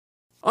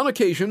On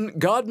occasion,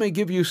 God may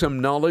give you some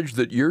knowledge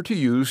that you're to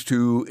use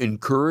to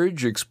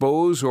encourage,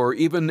 expose, or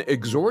even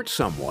exhort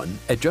someone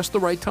at just the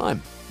right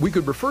time. We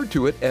could refer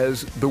to it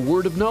as the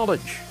word of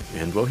knowledge,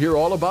 and we'll hear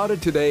all about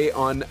it today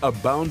on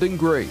Abounding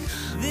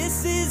Grace.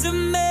 This is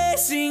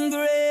amazing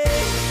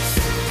grace.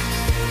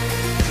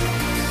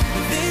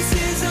 This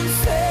is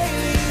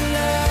unfailing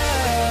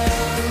love.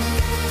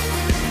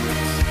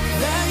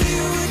 That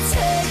you would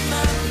take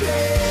my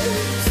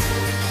place.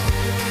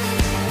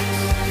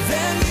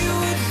 That you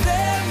would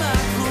bear my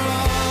cross.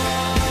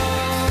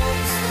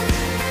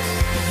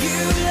 You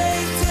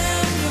laid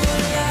down your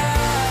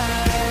life.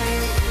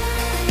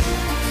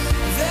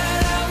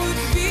 That I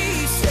would be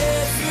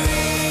set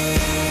free.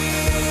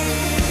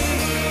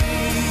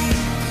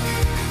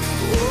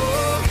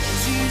 Oh,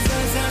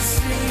 Jesus, I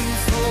sing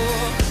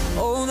for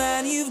all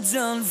that you've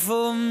done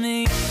for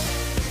me.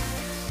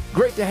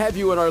 Great to have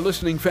you in our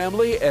listening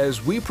family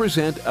as we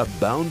present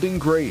Abounding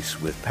Grace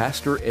with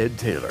Pastor Ed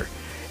Taylor.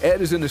 Ed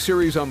is in a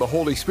series on the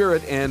Holy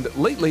Spirit and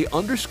lately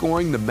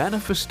underscoring the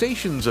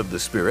manifestations of the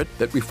Spirit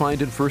that we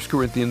find in 1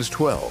 Corinthians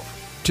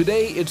 12.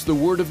 Today, it's the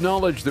word of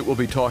knowledge that we'll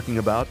be talking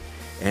about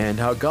and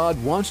how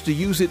God wants to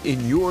use it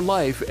in your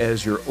life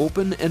as you're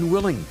open and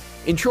willing.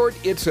 In short,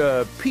 it's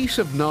a piece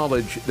of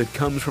knowledge that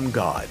comes from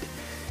God.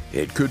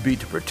 It could be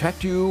to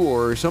protect you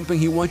or something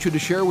He wants you to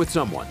share with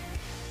someone.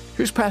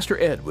 Here's Pastor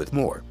Ed with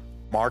more.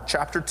 Mark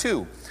chapter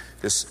 2,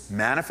 this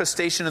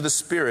manifestation of the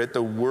Spirit,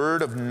 the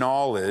word of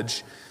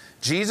knowledge.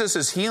 Jesus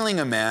is healing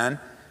a man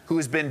who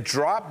has been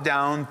dropped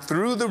down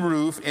through the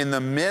roof in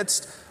the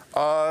midst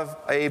of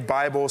a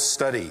Bible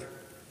study.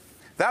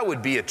 That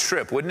would be a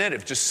trip, wouldn't it?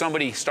 If just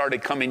somebody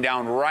started coming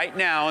down right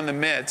now in the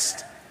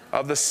midst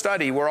of the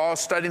study. We're all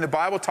studying the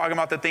Bible, talking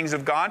about the things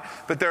of God,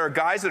 but there are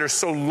guys that are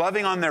so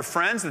loving on their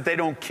friends that they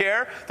don't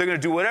care. They're going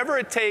to do whatever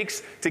it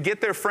takes to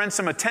get their friends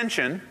some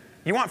attention.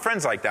 You want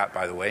friends like that,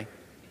 by the way.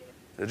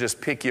 They'll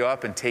just pick you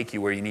up and take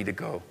you where you need to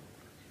go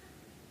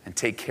and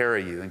take care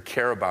of you and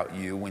care about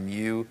you when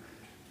you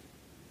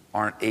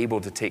aren't able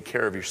to take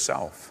care of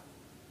yourself.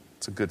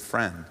 It's a good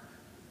friend.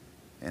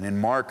 And in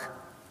Mark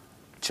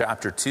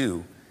chapter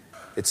 2,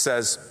 it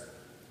says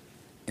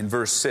in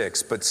verse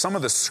 6, "But some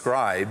of the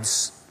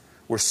scribes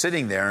were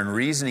sitting there and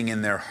reasoning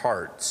in their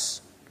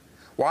hearts,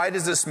 'Why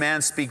does this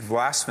man speak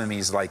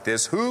blasphemies like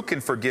this? Who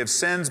can forgive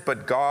sins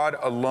but God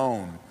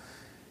alone?'"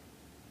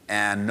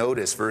 And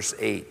notice verse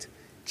 8,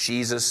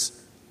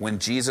 when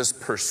Jesus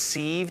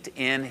perceived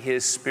in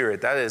His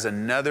Spirit. That is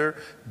another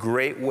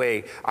great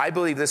way. I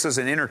believe this is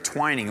an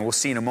intertwining, and we'll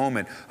see in a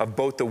moment, of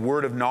both the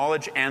word of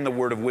knowledge and the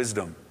word of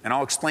wisdom. And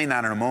I'll explain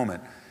that in a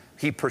moment.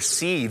 He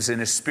perceives in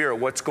His Spirit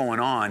what's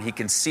going on. He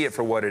can see it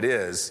for what it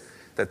is,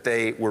 that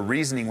they were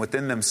reasoning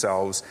within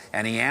themselves,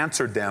 and He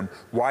answered them,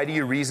 "Why do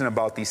you reason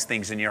about these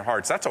things in your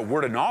hearts?" That's a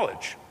word of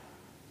knowledge.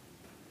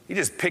 He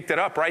just picked it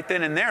up right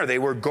then and there. They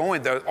were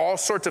all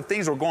sorts of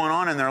things were going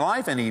on in their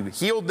life, and He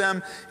healed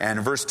them. And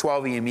in verse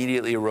 12, He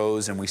immediately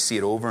arose, and we see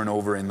it over and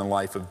over in the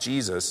life of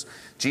Jesus.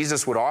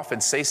 Jesus would often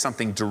say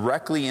something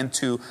directly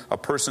into a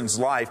person's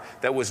life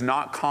that was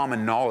not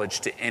common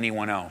knowledge to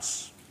anyone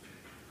else.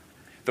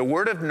 The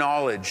word of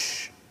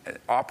knowledge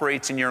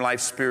operates in your life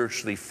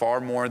spiritually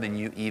far more than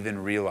you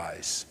even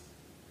realize.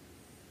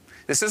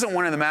 This isn't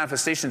one of the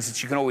manifestations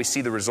that you can always see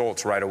the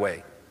results right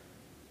away.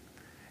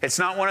 It's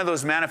not one of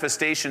those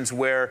manifestations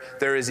where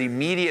there is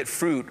immediate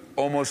fruit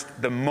almost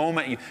the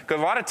moment you... Because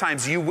a lot of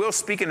times you will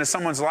speak into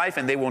someone's life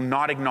and they will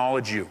not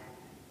acknowledge you.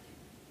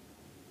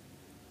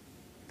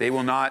 They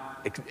will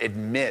not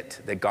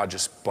admit that God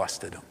just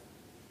busted them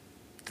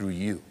through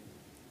you.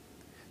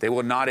 They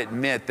will not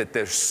admit that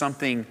there's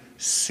something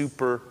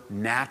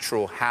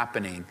supernatural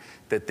happening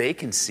that they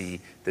can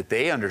see, that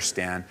they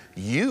understand.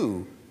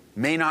 You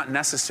may not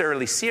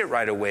necessarily see it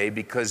right away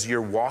because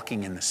you're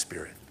walking in the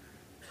Spirit.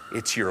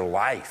 It's your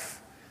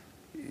life.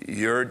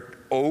 You're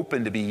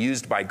open to be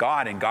used by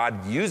God, and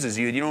God uses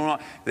you. You don't know,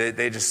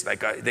 they just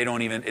like they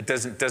don't even. It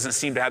doesn't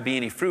seem to be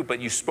any fruit.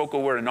 But you spoke a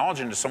word of knowledge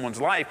into someone's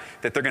life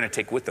that they're going to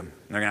take with them. And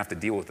they're going to have to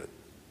deal with it.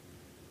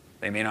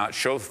 They may not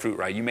show the fruit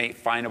right. You may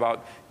find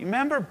about. You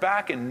remember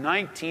back in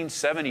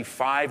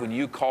 1975 when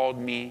you called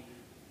me?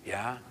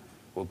 Yeah.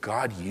 Well,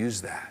 God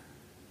used that,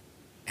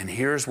 and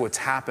here's what's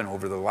happened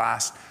over the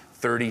last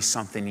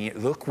 30-something years.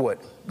 Look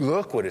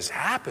what has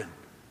happened.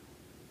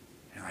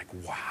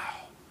 Like,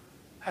 wow,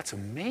 that's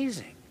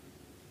amazing.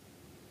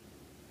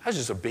 I was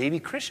just a baby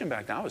Christian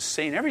back then. I was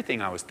saying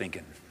everything I was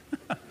thinking.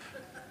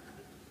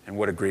 And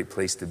what a great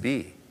place to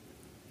be.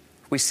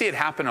 We see it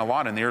happen a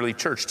lot in the early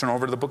church. Turn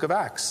over to the book of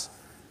Acts.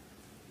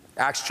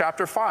 Acts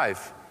chapter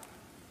 5.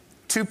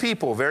 Two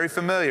people, very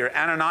familiar.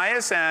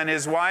 Ananias and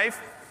his wife,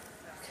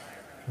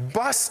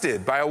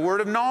 busted by a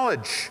word of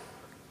knowledge.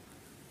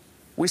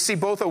 We see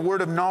both a word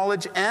of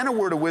knowledge and a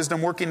word of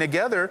wisdom working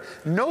together.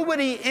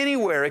 Nobody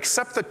anywhere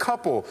except the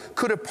couple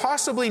could have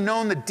possibly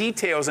known the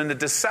details and the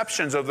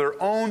deceptions of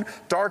their own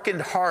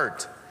darkened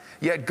heart.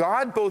 Yet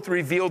God both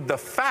revealed the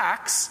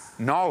facts,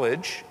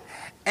 knowledge,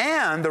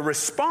 and the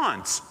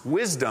response,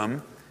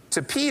 wisdom,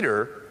 to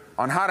Peter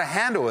on how to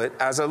handle it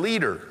as a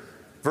leader.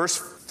 Verse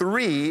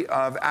 3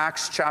 of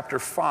Acts chapter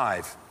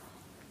 5.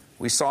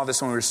 We saw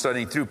this when we were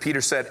studying through.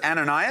 Peter said,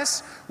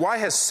 Ananias, why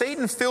has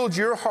Satan filled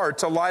your heart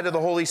to lie to the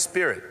Holy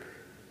Spirit?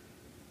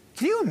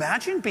 Can you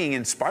imagine being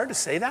inspired to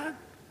say that?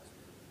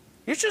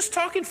 You're just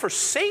talking for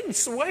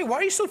Satan's way. Why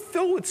are you so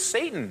filled with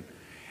Satan?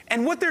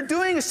 And what they're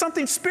doing is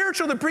something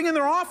spiritual. They're bringing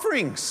their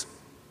offerings.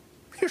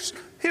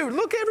 Here,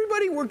 look,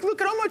 everybody.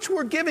 Look at how much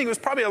we're giving. It was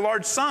probably a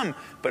large sum,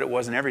 but it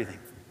wasn't everything.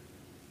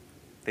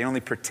 They only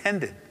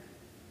pretended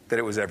that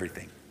it was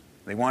everything.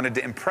 They wanted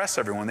to impress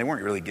everyone. They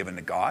weren't really giving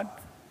to God.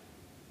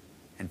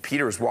 And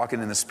Peter was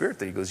walking in the Spirit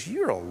there. He goes,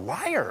 you're a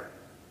liar.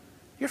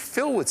 You're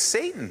filled with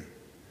Satan.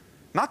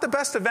 Not the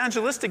best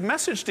evangelistic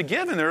message to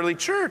give in the early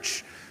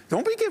church.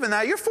 Don't be giving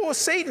that. You're full of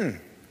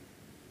Satan.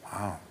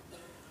 Wow.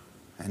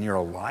 And you're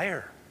a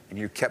liar. And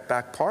you're kept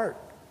back part.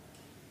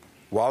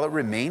 While it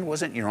remained,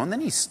 wasn't your own.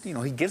 Then he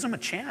gives them a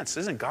chance.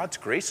 Isn't God's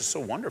grace is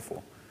so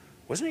wonderful?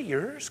 Wasn't it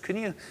yours?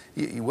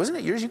 Wasn't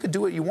it yours? You could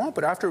do what you want,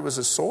 but after it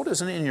was sold,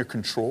 isn't it in your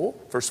control?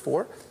 Verse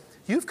 4.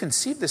 You've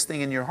conceived this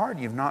thing in your heart.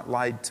 You've not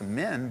lied to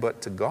men,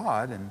 but to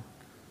God. And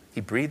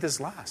he breathed his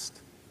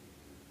last.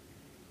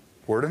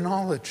 Word of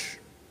knowledge.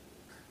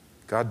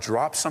 God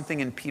dropped something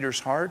in Peter's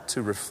heart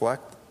to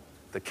reflect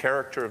the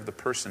character of the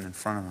person in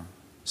front of him.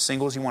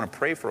 Singles, you want to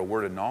pray for a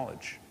word of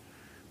knowledge.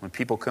 When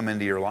people come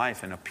into your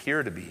life and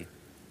appear to be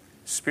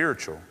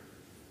spiritual,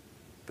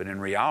 but in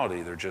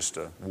reality, they're just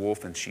a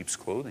wolf in sheep's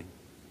clothing.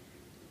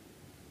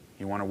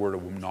 You want a word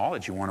of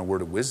knowledge. You want a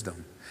word of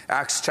wisdom.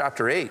 Acts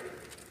chapter 8.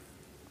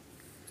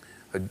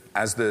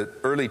 As the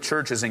early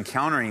church is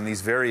encountering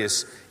these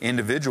various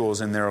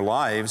individuals in their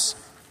lives,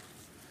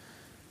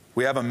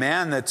 we have a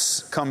man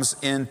that comes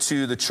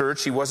into the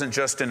church. He wasn't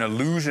just an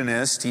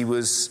illusionist. He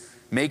was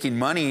making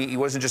money. He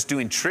wasn't just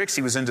doing tricks.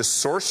 He was into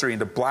sorcery,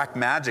 into black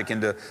magic,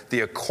 into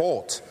the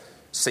occult,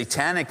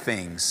 satanic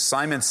things.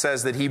 Simon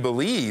says that he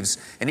believes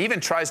and even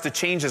tries to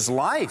change his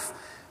life.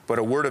 But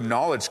a word of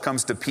knowledge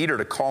comes to Peter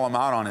to call him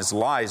out on his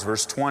lies.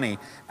 Verse 20,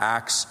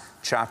 Acts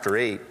chapter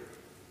 8.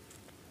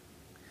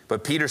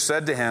 But Peter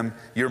said to him,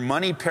 your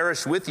money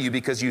perished with you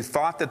because you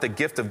thought that the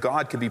gift of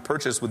God could be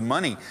purchased with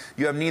money.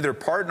 You have neither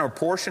part nor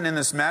portion in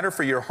this matter,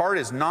 for your heart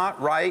is not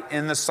right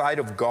in the sight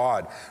of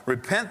God.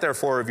 Repent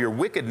therefore of your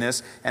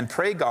wickedness and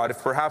pray God if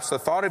perhaps the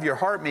thought of your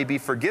heart may be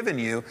forgiven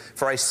you.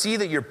 For I see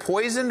that you're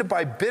poisoned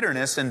by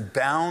bitterness and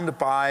bound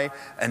by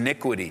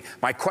iniquity.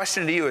 My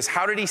question to you is,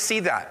 how did he see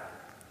that?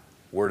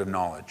 Word of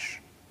knowledge.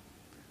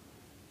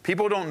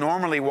 People don't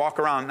normally walk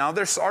around. Now,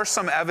 there are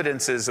some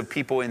evidences of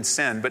people in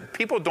sin, but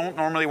people don't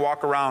normally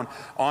walk around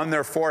on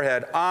their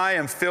forehead, I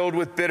am filled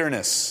with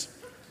bitterness.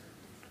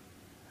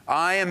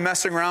 I am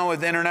messing around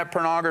with internet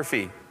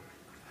pornography.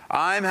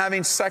 I'm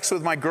having sex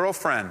with my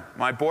girlfriend,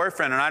 my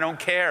boyfriend, and I don't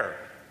care.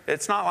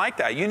 It's not like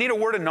that. You need a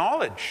word of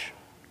knowledge.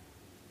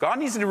 God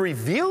needs to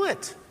reveal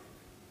it.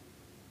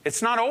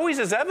 It's not always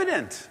as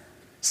evident.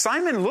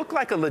 Simon looked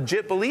like a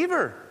legit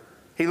believer.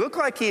 He looked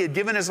like he had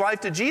given his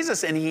life to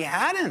Jesus, and he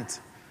hadn't.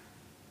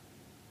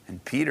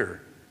 And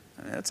Peter,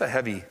 it's a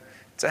heavy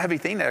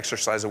thing to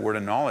exercise a word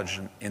of knowledge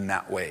in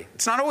that way.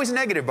 It's not always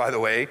negative, by the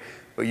way,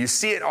 but you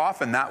see it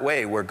often that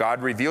way, where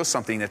God reveals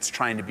something that's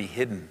trying to be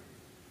hidden.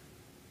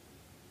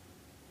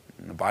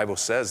 And the Bible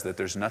says that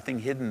there's nothing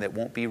hidden that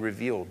won't be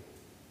revealed.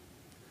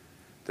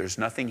 There's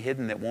nothing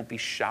hidden that won't be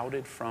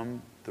shouted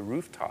from the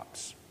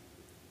rooftops.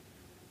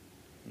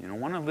 You don't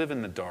want to live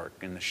in the dark,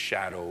 in the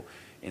shadow,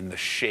 in the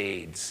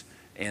shades,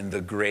 in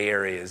the gray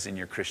areas in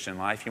your Christian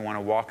life. You want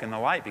to walk in the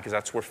light, because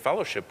that's where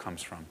fellowship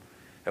comes from.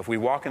 If we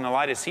walk in the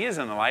light as he is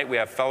in the light, we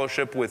have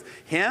fellowship with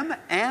him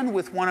and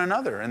with one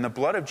another. And the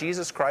blood of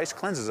Jesus Christ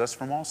cleanses us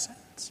from all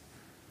sins.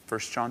 1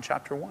 John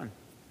chapter 1.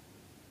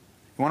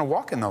 You want to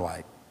walk in the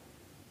light.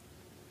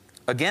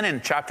 Again,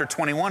 in chapter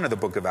 21 of the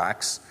book of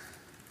Acts,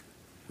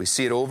 we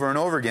see it over and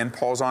over again.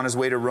 Paul's on his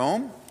way to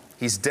Rome.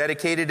 He's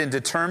dedicated and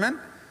determined.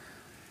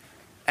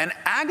 And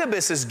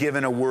Agabus is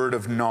given a word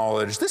of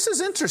knowledge. This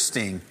is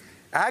interesting.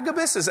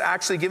 Agabus is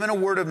actually given a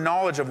word of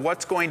knowledge of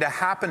what's going to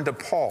happen to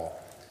Paul.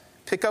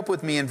 Pick up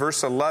with me in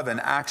verse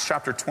 11, Acts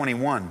chapter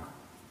 21.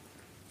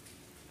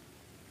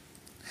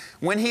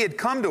 When he had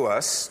come to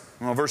us,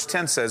 well, verse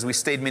 10 says, we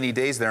stayed many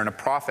days there, and a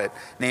prophet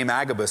named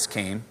Agabus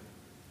came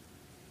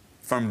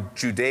from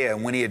Judea.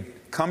 And when he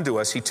had come to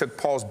us, he took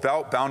Paul's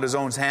belt, bound his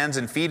own hands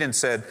and feet, and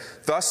said,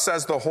 thus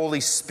says the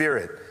Holy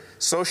Spirit,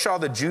 so shall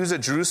the Jews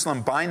at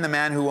Jerusalem bind the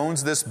man who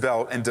owns this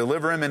belt and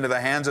deliver him into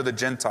the hands of the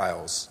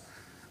Gentiles.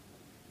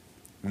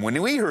 And when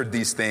we heard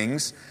these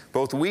things,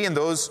 both we and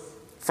those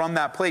from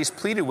that place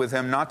pleaded with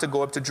him not to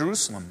go up to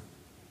Jerusalem.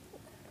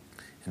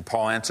 And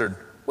Paul answered,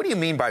 what do you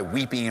mean by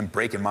weeping and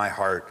breaking my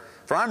heart?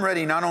 For I'm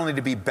ready not only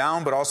to be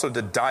bound, but also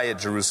to die at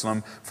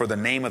Jerusalem for the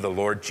name of the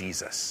Lord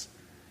Jesus.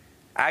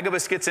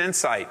 Agabus gets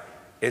insight.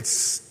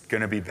 It's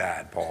going to be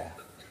bad, Paul.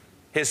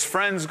 His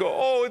friends go,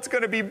 oh, it's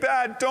going to be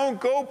bad. Don't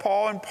go,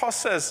 Paul. And Paul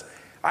says,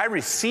 I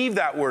received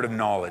that word of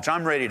knowledge.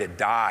 I'm ready to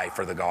die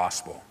for the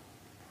gospel.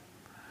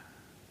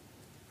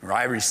 Or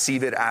I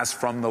receive it as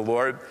from the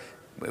Lord.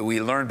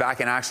 We learned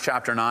back in Acts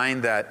chapter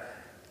 9 that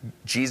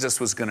Jesus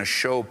was going to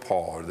show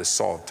Paul, or the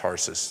Saul of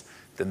Tarsus,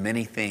 the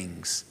many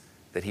things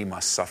that he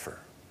must suffer.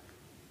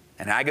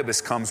 And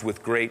Agabus comes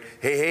with great,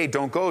 hey,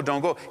 don't go,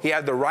 don't go. He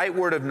had the right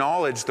word of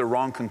knowledge, the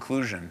wrong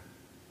conclusion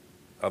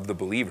of the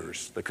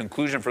believers. The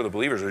conclusion for the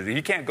believers was,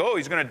 he can't go,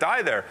 he's going to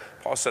die there.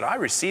 Paul said, I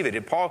receive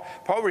it. Paul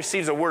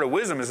receives a word of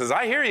wisdom and says,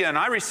 I hear you and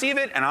I receive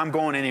it and I'm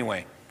going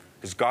anyway.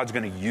 Because God's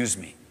going to use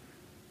me.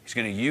 He's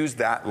going to use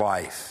that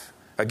life.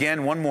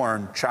 Again, one more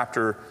in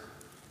chapter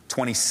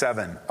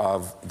 27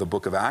 of the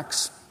book of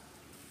Acts.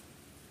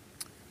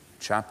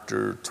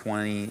 Chapter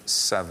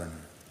 27.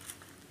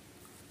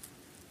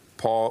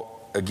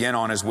 Paul, again,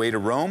 on his way to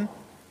Rome.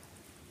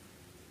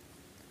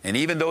 And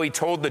even though he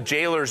told the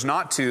jailers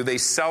not to, they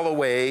sail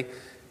away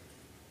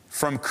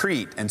from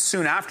Crete. And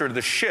soon after,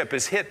 the ship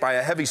is hit by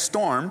a heavy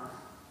storm.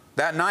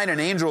 That night, an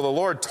angel of the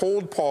Lord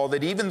told Paul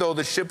that even though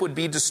the ship would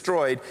be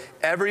destroyed,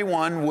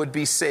 everyone would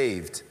be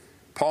saved.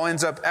 Paul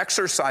ends up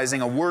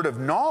exercising a word of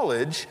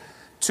knowledge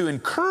to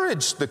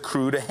encourage the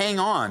crew to hang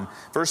on.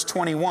 Verse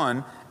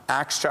 21,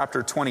 Acts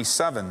chapter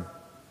 27.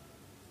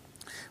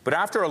 But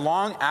after a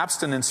long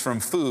abstinence from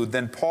food,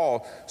 then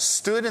Paul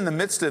stood in the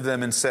midst of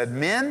them and said,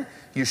 men,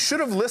 you should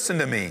have listened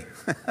to me.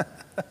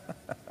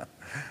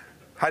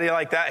 How do you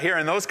like that,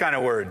 hearing those kind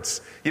of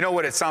words? You know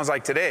what it sounds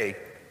like today?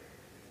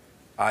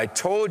 I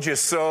told you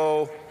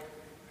so.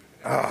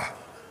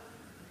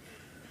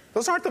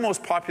 Those aren't the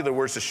most popular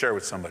words to share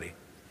with somebody.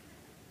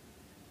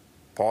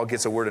 Paul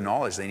gets a word of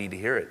knowledge. They need to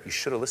hear it. You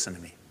should have listened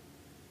to me.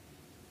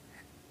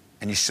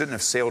 And you shouldn't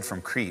have sailed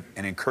from Crete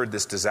and incurred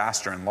this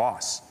disaster and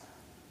loss.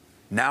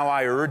 Now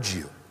I urge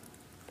you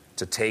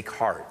to take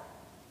heart.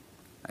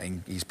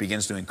 And he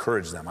begins to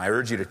encourage them. I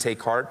urge you to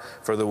take heart,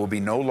 for there will be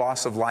no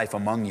loss of life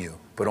among you,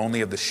 but only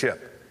of the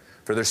ship.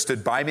 For there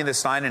stood by me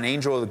this night an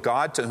angel of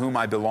God to whom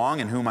I belong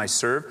and whom I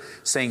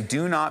serve, saying,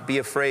 do not be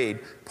afraid.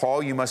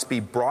 Paul, you must be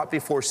brought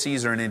before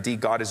Caesar, and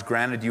indeed God has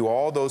granted you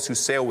all those who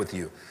sail with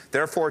you.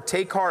 Therefore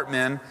take heart,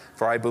 men,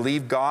 for I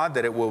believe God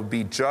that it will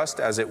be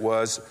just as it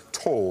was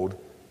told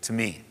to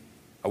me.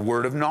 A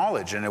word of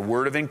knowledge and a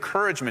word of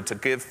encouragement to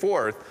give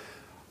forth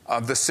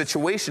of the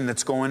situation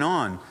that's going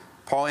on.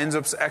 Paul ends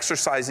up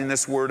exercising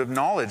this word of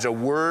knowledge, a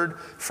word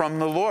from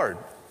the Lord.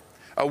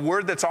 A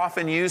word that's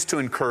often used to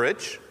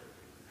encourage,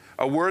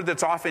 a word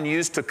that's often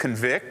used to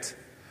convict,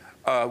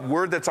 a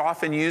word that's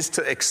often used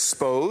to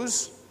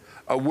expose,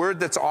 a word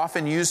that's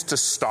often used to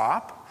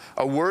stop,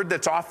 a word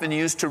that's often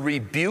used to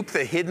rebuke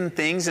the hidden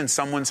things in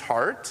someone's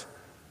heart.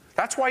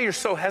 That's why you're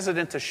so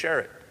hesitant to share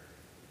it.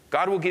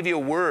 God will give you a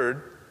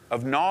word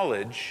of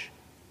knowledge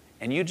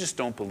and you just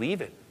don't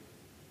believe it.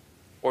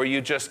 Or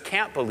you just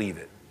can't believe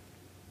it.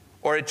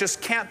 Or it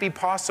just can't be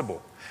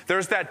possible.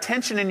 There's that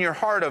tension in your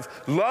heart of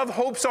love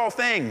hopes all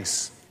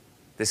things.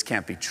 This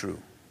can't be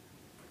true.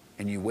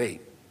 And you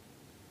wait.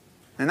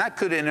 And that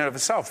could in and of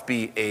itself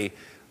be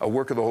a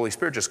work of the Holy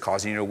Spirit just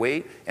causing you to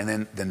wait, and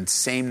then the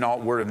same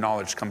word of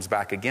knowledge comes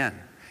back again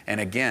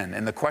and again.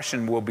 And the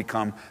question will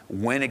become,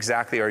 when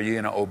exactly are you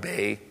going to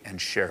obey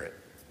and share it?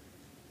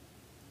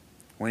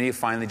 When are you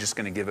finally just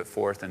going to give it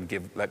forth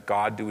and let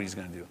God do what he's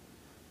going to do?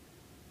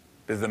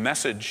 Because the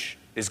message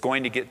is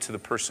going to get to the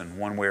person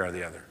one way or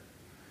the other.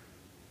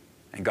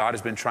 And God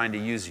has been trying to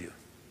use you.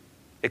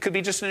 It could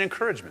be just an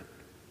encouragement.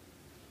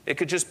 It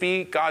could just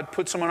be God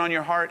put someone on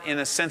your heart in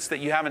a sense that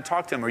you haven't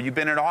talked to them, or you've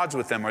been at odds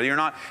with them, or you're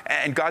not.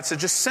 And God said,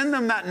 just send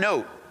them that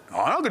note.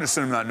 Oh, I'm not going to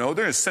send them that note.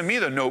 They're going to send me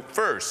the note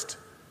first.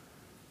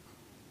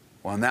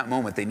 Well, in that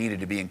moment, they needed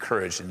to be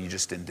encouraged, and you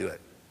just didn't do it.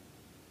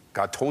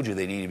 God told you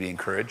they needed to be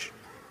encouraged.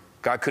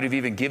 God could have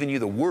even given you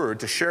the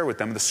word to share with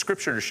them, the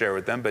scripture to share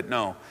with them, but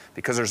no,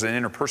 because there's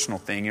an interpersonal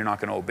thing, you're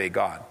not going to obey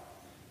God.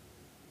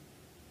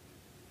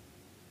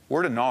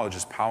 Word of knowledge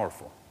is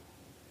powerful.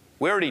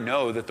 We already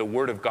know that the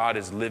word of God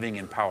is living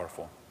and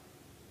powerful,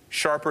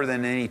 sharper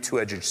than any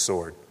two-edged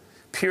sword,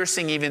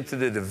 piercing even to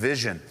the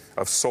division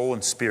of soul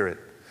and spirit,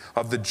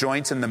 of the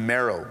joints and the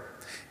marrow.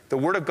 The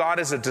word of God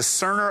is a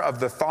discerner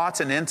of the thoughts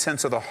and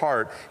intents of the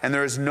heart, and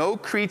there is no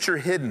creature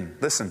hidden.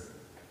 Listen.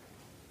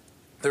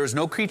 There is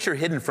no creature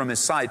hidden from his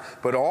sight,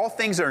 but all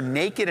things are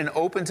naked and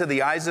open to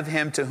the eyes of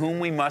him to whom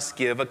we must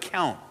give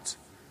account.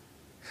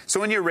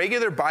 So in your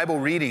regular Bible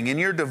reading, in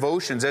your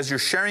devotions, as you're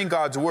sharing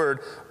God's word,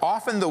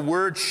 often the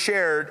word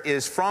shared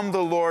is from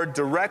the Lord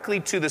directly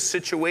to the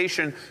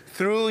situation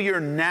through your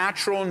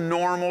natural,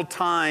 normal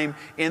time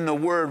in the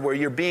word where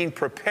you're being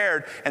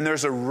prepared, and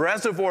there's a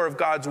reservoir of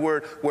God's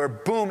word where,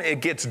 boom,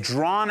 it gets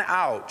drawn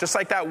out, just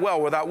like that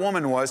well where that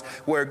woman was,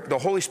 where the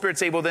Holy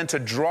Spirit's able then to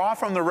draw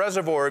from the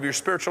reservoir of your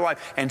spiritual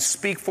life and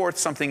speak forth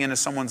something into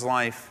someone's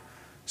life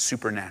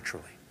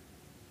supernaturally.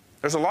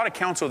 There's a lot of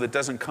counsel that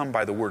doesn't come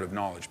by the word of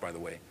knowledge, by the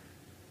way.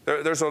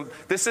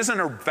 This isn't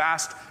a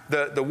vast,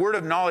 the word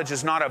of knowledge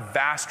is not a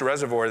vast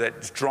reservoir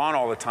that's drawn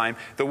all the time.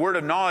 The word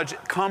of knowledge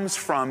comes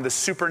from the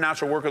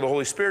supernatural work of the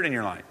Holy Spirit in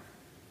your life.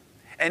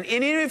 And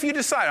even if you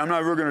decide, I'm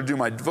not ever going to do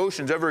my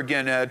devotions ever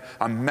again, Ed,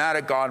 I'm mad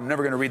at God, I'm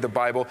never going to read the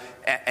Bible,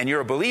 and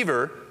you're a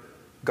believer,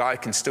 God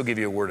can still give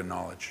you a word of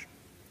knowledge.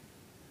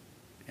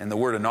 And the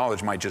word of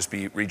knowledge might just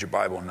be read your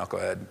Bible and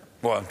knucklehead.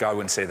 Well, God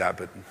wouldn't say that,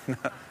 but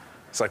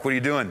it's like, what are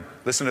you doing?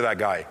 Listen to that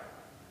guy.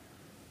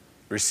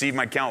 Receive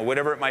my counsel,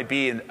 whatever it might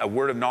be, and a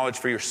word of knowledge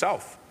for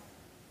yourself.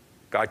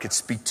 God could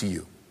speak to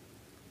you.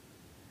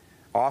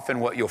 Often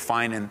what you'll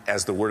find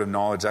as the word of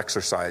knowledge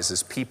exercise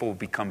is people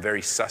become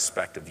very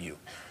suspect of you.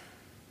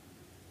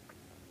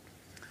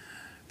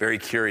 Very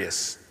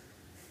curious.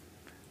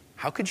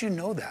 How could you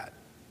know that?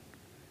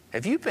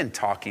 Have you been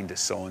talking to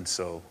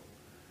so-and-so?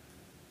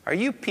 Are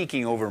you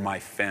peeking over my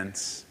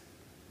fence?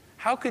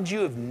 How could you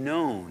have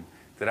known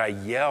that I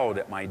yelled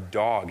at my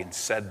dog and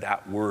said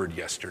that word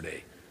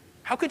yesterday?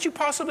 How could you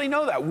possibly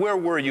know that? Where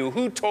were you?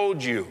 Who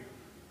told you?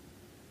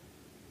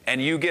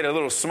 And you get a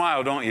little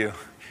smile, don't you?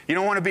 You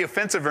don't want to be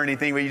offensive or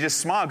anything, but you just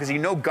smile because you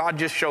know God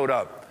just showed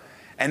up.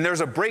 And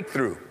there's a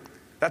breakthrough.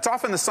 That's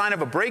often the sign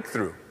of a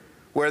breakthrough,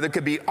 where there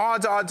could be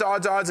odds,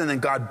 and then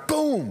God,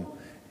 boom.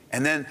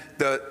 And then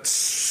the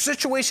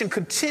situation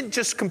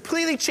just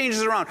completely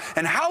changes around.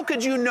 And how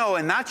could you know?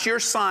 And that's your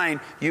sign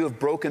you have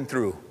broken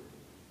through.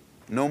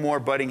 No more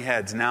butting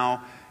heads.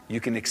 Now you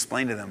can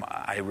explain to them,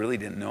 I really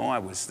didn't know.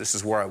 This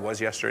is where I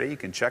was yesterday. You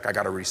can check. I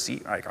got a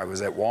receipt. I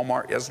was at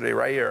Walmart yesterday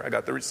right here. I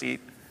got the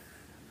receipt.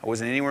 I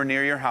wasn't anywhere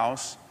near your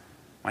house.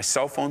 My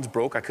cell phone's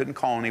broke. I couldn't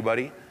call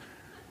anybody.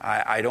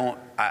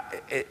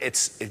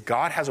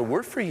 God has a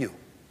word for you.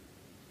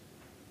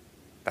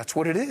 That's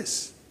what it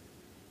is.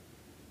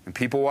 And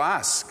people will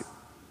ask,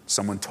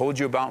 someone told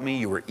you about me,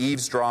 you were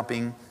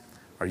eavesdropping,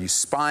 are you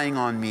spying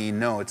on me?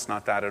 No, it's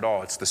not that at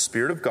all. It's the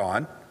Spirit of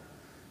God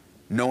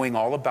knowing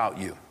all about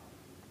you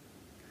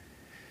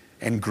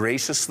and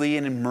graciously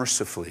and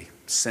mercifully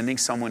sending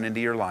someone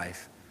into your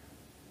life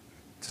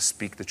to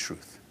speak the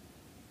truth,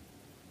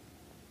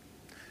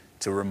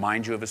 to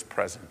remind you of His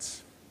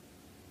presence,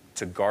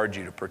 to guard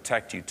you, to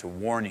protect you, to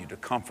warn you, to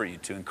comfort you,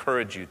 to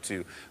encourage you,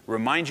 to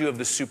remind you of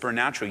the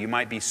supernatural. You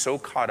might be so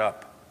caught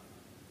up.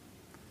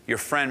 Your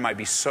friend might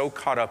be so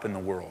caught up in the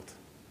world,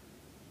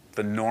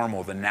 the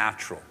normal, the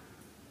natural,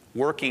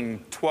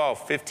 working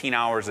 12, 15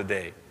 hours a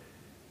day,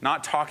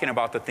 not talking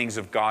about the things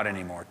of God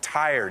anymore,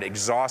 tired,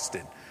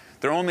 exhausted.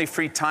 Their only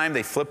free time,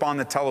 they flip on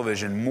the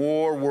television,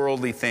 more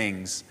worldly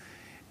things.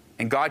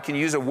 And God can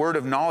use a word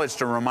of knowledge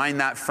to remind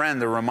that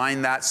friend, to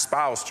remind that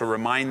spouse, to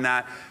remind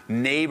that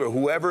neighbor,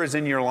 whoever is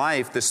in your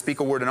life, to speak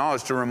a word of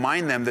knowledge, to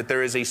remind them that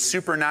there is a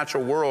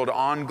supernatural world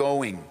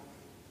ongoing.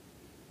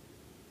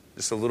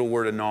 Just a little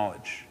word of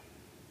knowledge.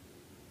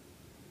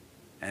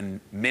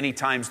 And many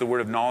times the word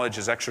of knowledge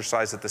is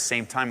exercised at the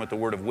same time with the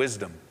word of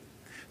wisdom.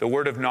 The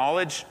word of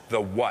knowledge,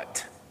 the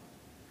what.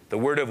 The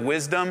word of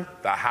wisdom,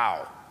 the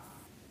how.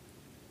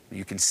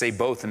 You can say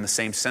both in the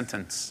same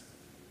sentence.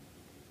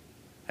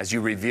 As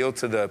you reveal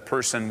to the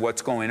person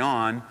what's going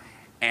on,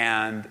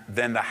 and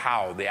then the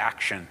how, the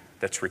action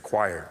that's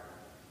required.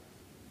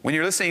 When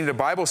you're listening to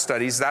Bible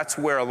studies, that's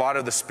where a lot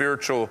of the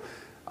spiritual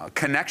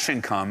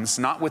connection comes,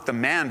 not with the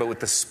man, but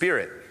with the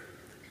Spirit.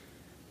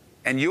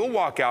 And you'll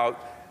walk out,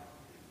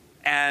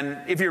 and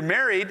if you're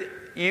married,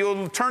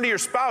 you'll turn to your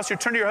spouse, you'll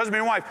turn to your husband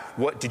and wife.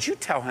 What did you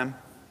tell him?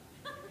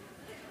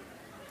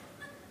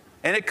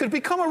 And it could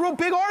become a real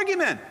big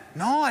argument.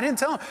 No, I didn't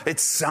tell him.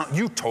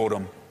 You told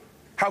him.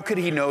 How could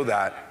he know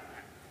that?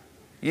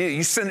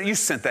 You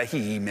sent that.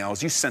 He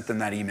emails. You sent them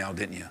that email,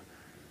 didn't you?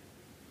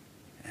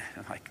 And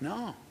I'm like,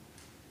 no.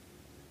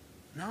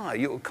 No,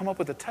 you'll come up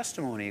with a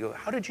testimony. You go,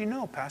 how did you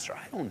know, Pastor?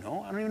 I don't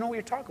know. I don't even know what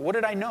you're talking. What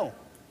did I know?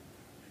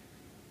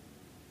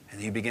 And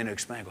you begin to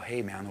explain. I go,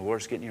 hey, man, the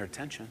Lord's getting your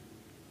attention.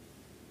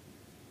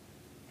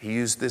 He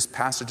used this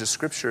passage of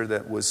Scripture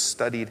that was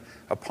studied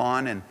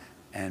upon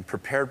and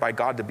prepared by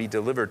God to be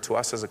delivered to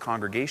us as a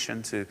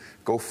congregation to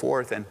go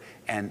forth.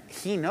 And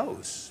He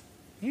knows.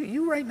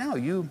 You right now,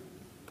 you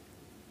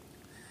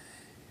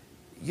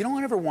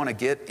don't ever want to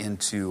get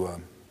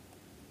into...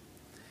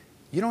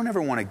 You don't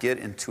ever want to get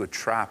into a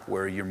trap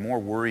where you're more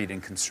worried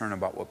and concerned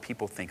about what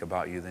people think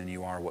about you than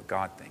you are what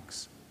God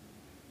thinks.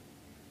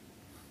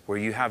 Where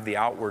you have the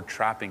outward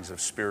trappings of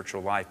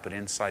spiritual life, but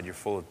inside you're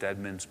full of dead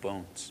men's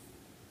bones.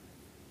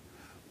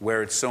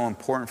 Where it's so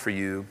important for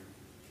you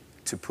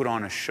to put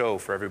on a show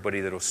for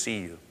everybody that'll see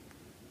you.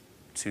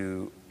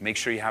 To make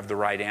sure you have the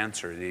right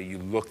answer, that you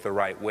look the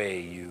right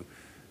way, you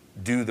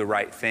do the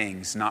right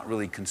things, not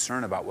really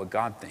concerned about what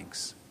God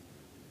thinks.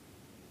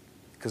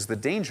 Because the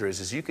danger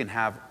is you can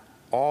have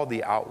all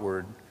the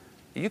outward,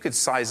 you could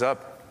size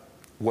up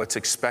what's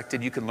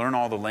expected. You can learn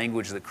all the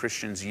language that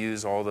Christians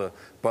use, all the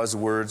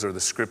buzzwords or the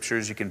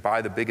scriptures. You can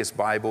buy the biggest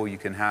Bible. You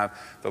can have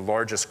the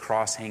largest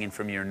cross hanging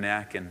from your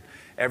neck and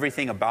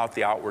everything about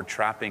the outward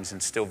trappings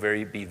and still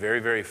be very,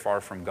 very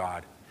far from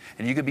God.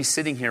 And you could be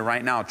sitting here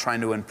right now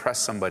trying to impress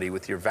somebody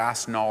with your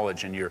vast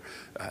knowledge and your,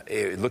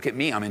 look at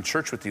me, I'm in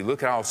church with you.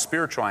 Look at how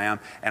spiritual I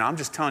am. And I'm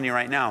just telling you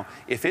right now,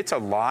 if it's a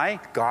lie,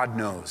 God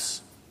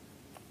knows.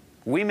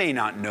 We may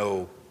not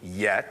know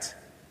yet,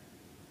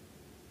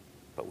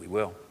 but we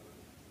will.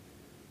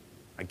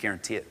 I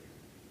guarantee it.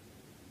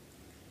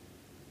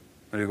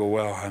 And you go,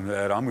 well, I'm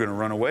going to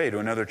run away to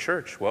another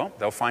church. Well,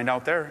 they'll find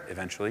out there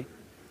eventually.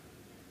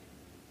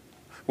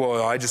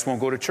 Well, I just won't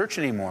go to church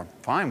anymore.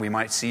 Fine, we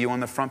might see you on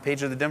the front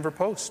page of the Denver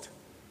Post.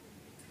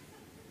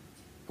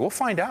 We'll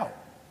find out.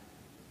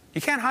 You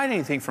can't hide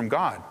anything from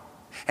God.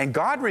 And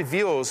God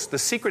reveals the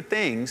secret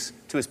things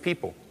to his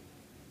people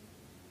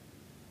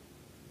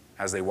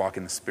as they walk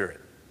in the Spirit.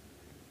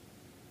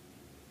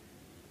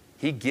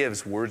 He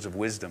gives words of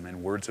wisdom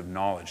and words of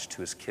knowledge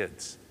to his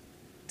kids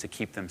to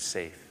keep them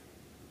safe,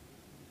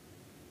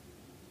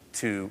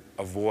 to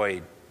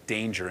avoid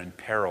danger and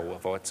peril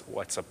of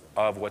what's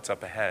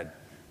up ahead.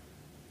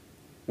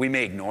 We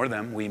may ignore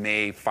them. We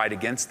may fight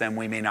against them.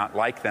 We may not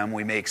like them.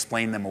 We may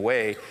explain them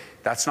away.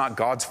 That's not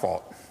God's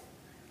fault.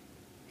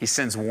 He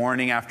sends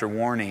warning after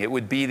warning. It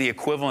would be the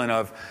equivalent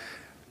of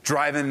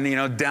driving,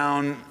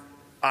 down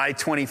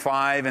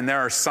I-25 and there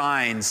are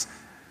signs,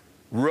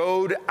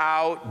 road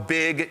out,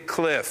 big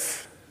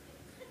cliff.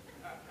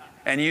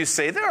 And you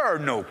say, there are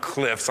no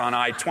cliffs on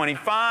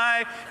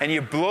I-25, and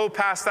you blow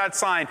past that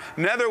sign.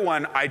 Another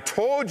one, I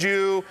told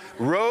you,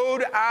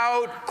 road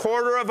out,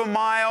 quarter of a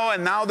mile,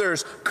 and now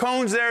there's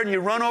cones there, and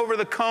you run over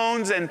the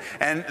cones, and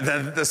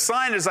the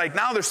sign is like,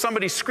 now there's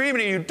somebody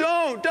screaming at you,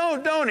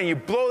 don't, and you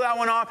blow that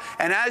one off,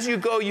 and as you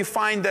go, you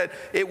find that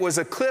it was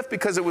a cliff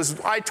because it was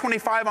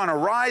I-25 on a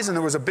rise, and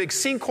there was a big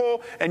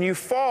sinkhole, and you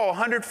fall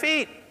 100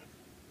 feet.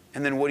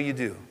 And then what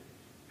do?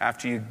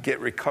 After you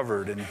get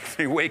recovered and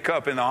you wake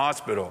up in the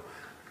hospital?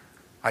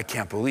 I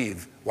can't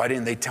believe, why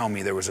didn't they tell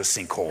me there was a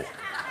sinkhole?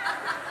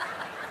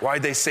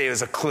 Why'd they say it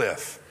was a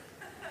cliff?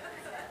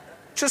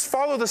 Just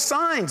follow the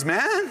signs,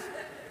 man.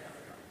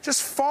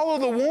 Just follow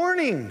the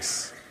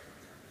warnings.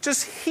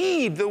 Just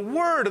heed the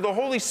word of the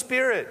Holy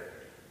Spirit.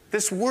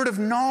 This word of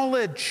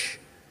knowledge.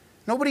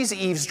 Nobody's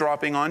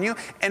eavesdropping on you.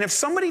 And if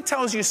somebody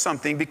tells you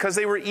something because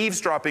they were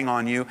eavesdropping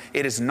on you,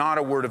 it is not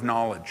a word of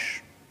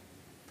knowledge.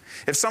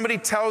 If somebody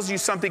tells you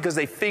something because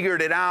they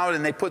figured it out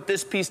and they put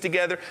this piece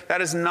together,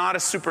 that is not a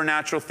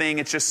supernatural thing.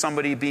 It's just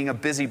somebody being a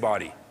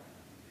busybody.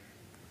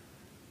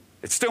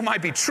 It still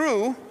might be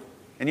true,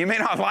 and you may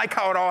not like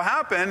how it all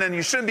happened, and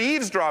you shouldn't be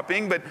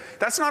eavesdropping, but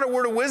that's not a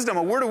word of wisdom.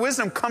 A word of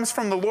wisdom comes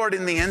from the Lord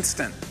in the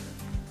instant.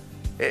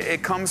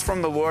 It comes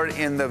from the Lord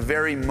in the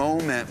very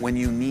moment when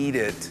you need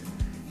it,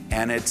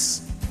 and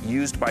it's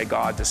used by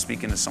God to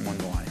speak into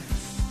someone's life.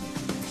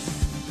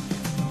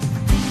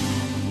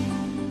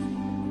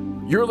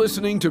 You're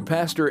listening to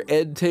Pastor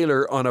Ed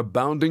Taylor on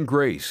Abounding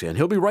Grace, and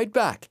he'll be right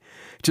back.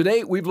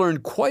 Today, we've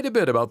learned quite a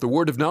bit about the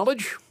Word of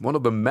Knowledge, one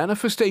of the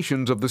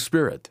manifestations of the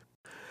Spirit.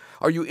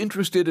 Are you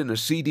interested in a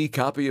CD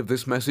copy of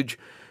this message?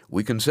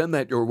 We can send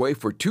that your way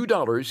for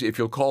 $2 if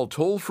you'll call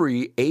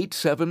toll-free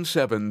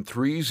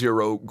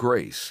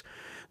 877-30-GRACE.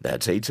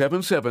 That's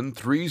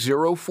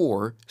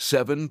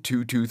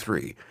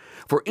 877-304-7223.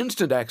 For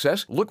instant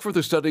access, look for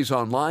the studies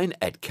online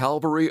at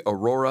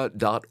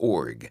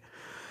calvaryaurora.org.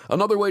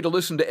 Another way to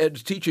listen to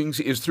Ed's teachings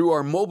is through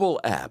our mobile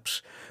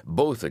apps.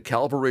 Both the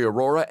Calvary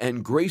Aurora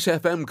and Grace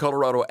FM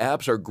Colorado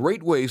apps are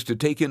great ways to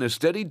take in a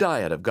steady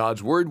diet of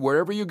God's Word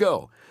wherever you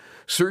go.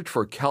 Search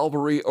for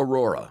Calvary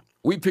Aurora.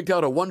 We picked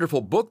out a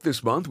wonderful book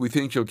this month we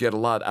think you'll get a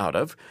lot out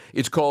of.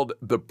 It's called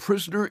The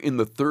Prisoner in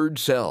the Third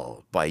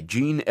Cell by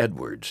Gene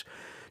Edwards.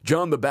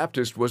 John the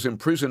Baptist was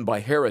imprisoned by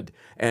Herod,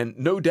 and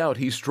no doubt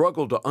he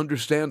struggled to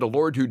understand a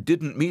Lord who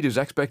didn't meet his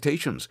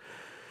expectations.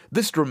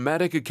 This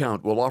dramatic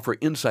account will offer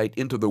insight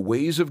into the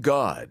ways of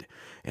God,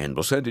 and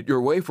we'll send it your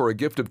way for a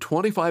gift of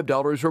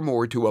 $25 or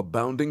more to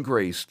Abounding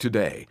Grace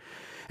today.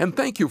 And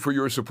thank you for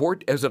your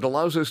support as it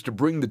allows us to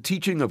bring the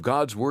teaching of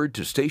God's Word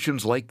to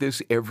stations like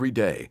this every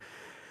day.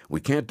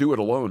 We can't do it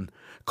alone.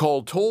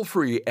 Call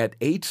toll-free at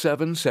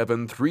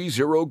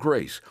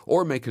 877-30-GRACE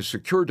or make a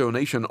secure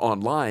donation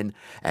online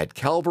at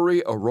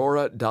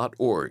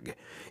calvaryaurora.org.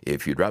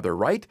 If you'd rather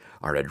write,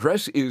 our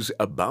address is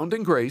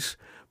Abounding Grace,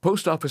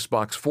 Post Office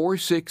Box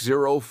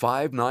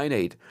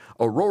 460598,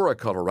 Aurora,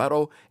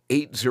 Colorado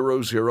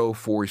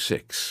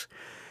 80046.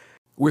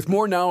 With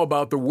more now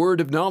about the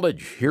Word of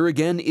Knowledge, here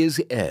again is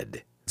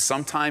Ed.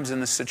 Sometimes in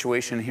this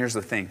situation, here's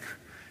the thing.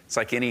 It's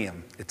like any of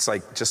them. It's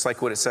like just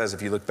like what it says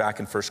if you look back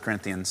in 1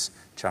 Corinthians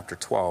chapter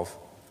 12.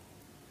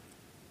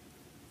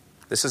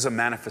 This is a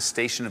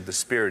manifestation of the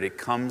Spirit. It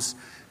comes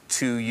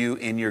to you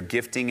in your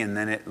gifting and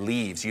then it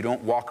leaves. You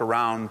don't walk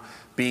around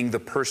being the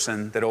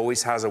person that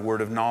always has a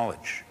word of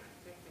knowledge.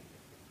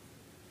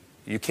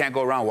 You can't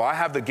go around, well, I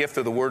have the gift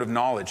of the word of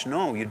knowledge.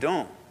 No, you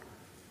don't.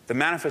 The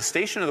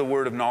manifestation of the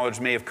word of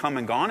knowledge may have come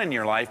and gone in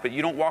your life, but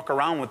you don't walk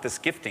around with this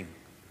gifting.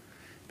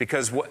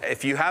 Because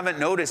if you haven't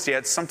noticed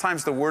yet,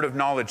 sometimes the word of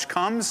knowledge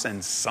comes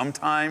and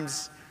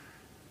sometimes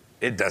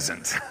it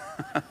doesn't.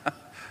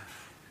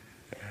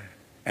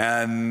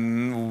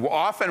 And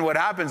often what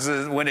happens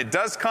is when it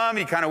does come,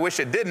 you kind of wish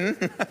it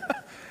didn't.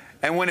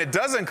 And when it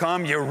doesn't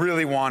come, you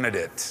really wanted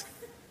it.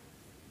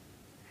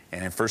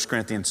 And in 1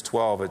 Corinthians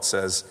 12, it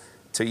says,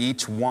 to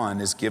each one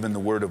is given the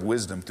word of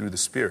wisdom through the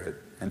Spirit,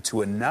 and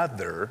to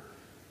another,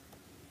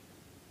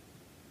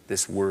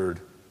 this word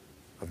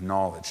of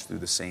knowledge through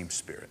the same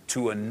Spirit.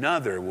 To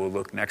another, we'll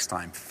look next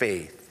time,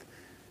 faith.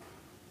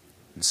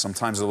 And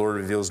sometimes the Lord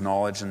reveals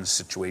knowledge in the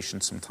situation,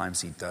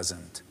 sometimes He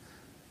doesn't.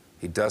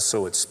 He does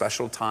so at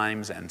special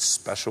times and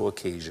special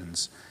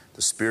occasions.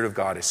 The Spirit of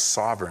God is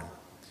sovereign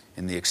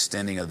in the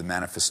extending of the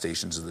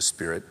manifestations of the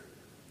Spirit.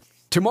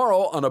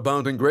 Tomorrow on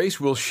Abounding Grace,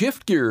 we'll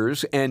shift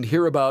gears and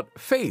hear about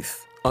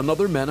faith,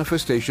 another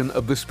manifestation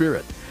of the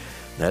Spirit.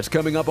 That's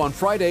coming up on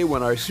Friday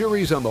when our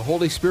series on the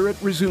Holy Spirit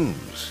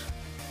resumes.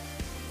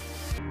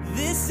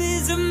 This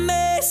is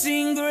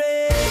amazing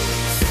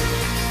grace.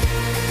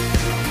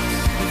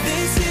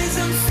 This is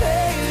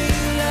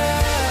unfailing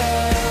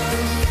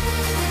love.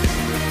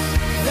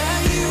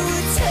 That you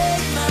would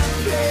take my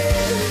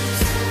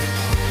place.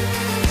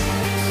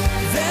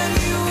 That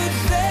you would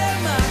bear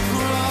my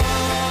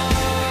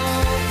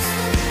cross.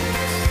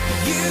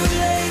 You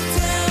laid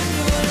down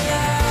your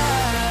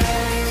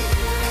life.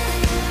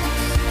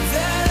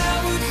 That I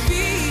would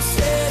be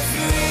set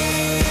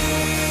free.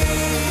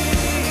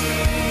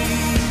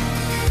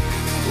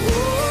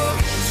 Oh,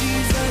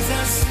 Jesus,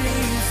 I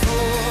sing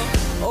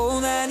for all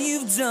that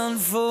you've done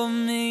for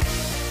me.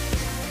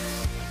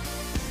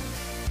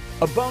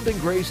 Abounding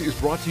Grace is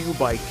brought to you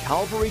by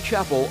Calvary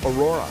Chapel,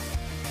 Aurora.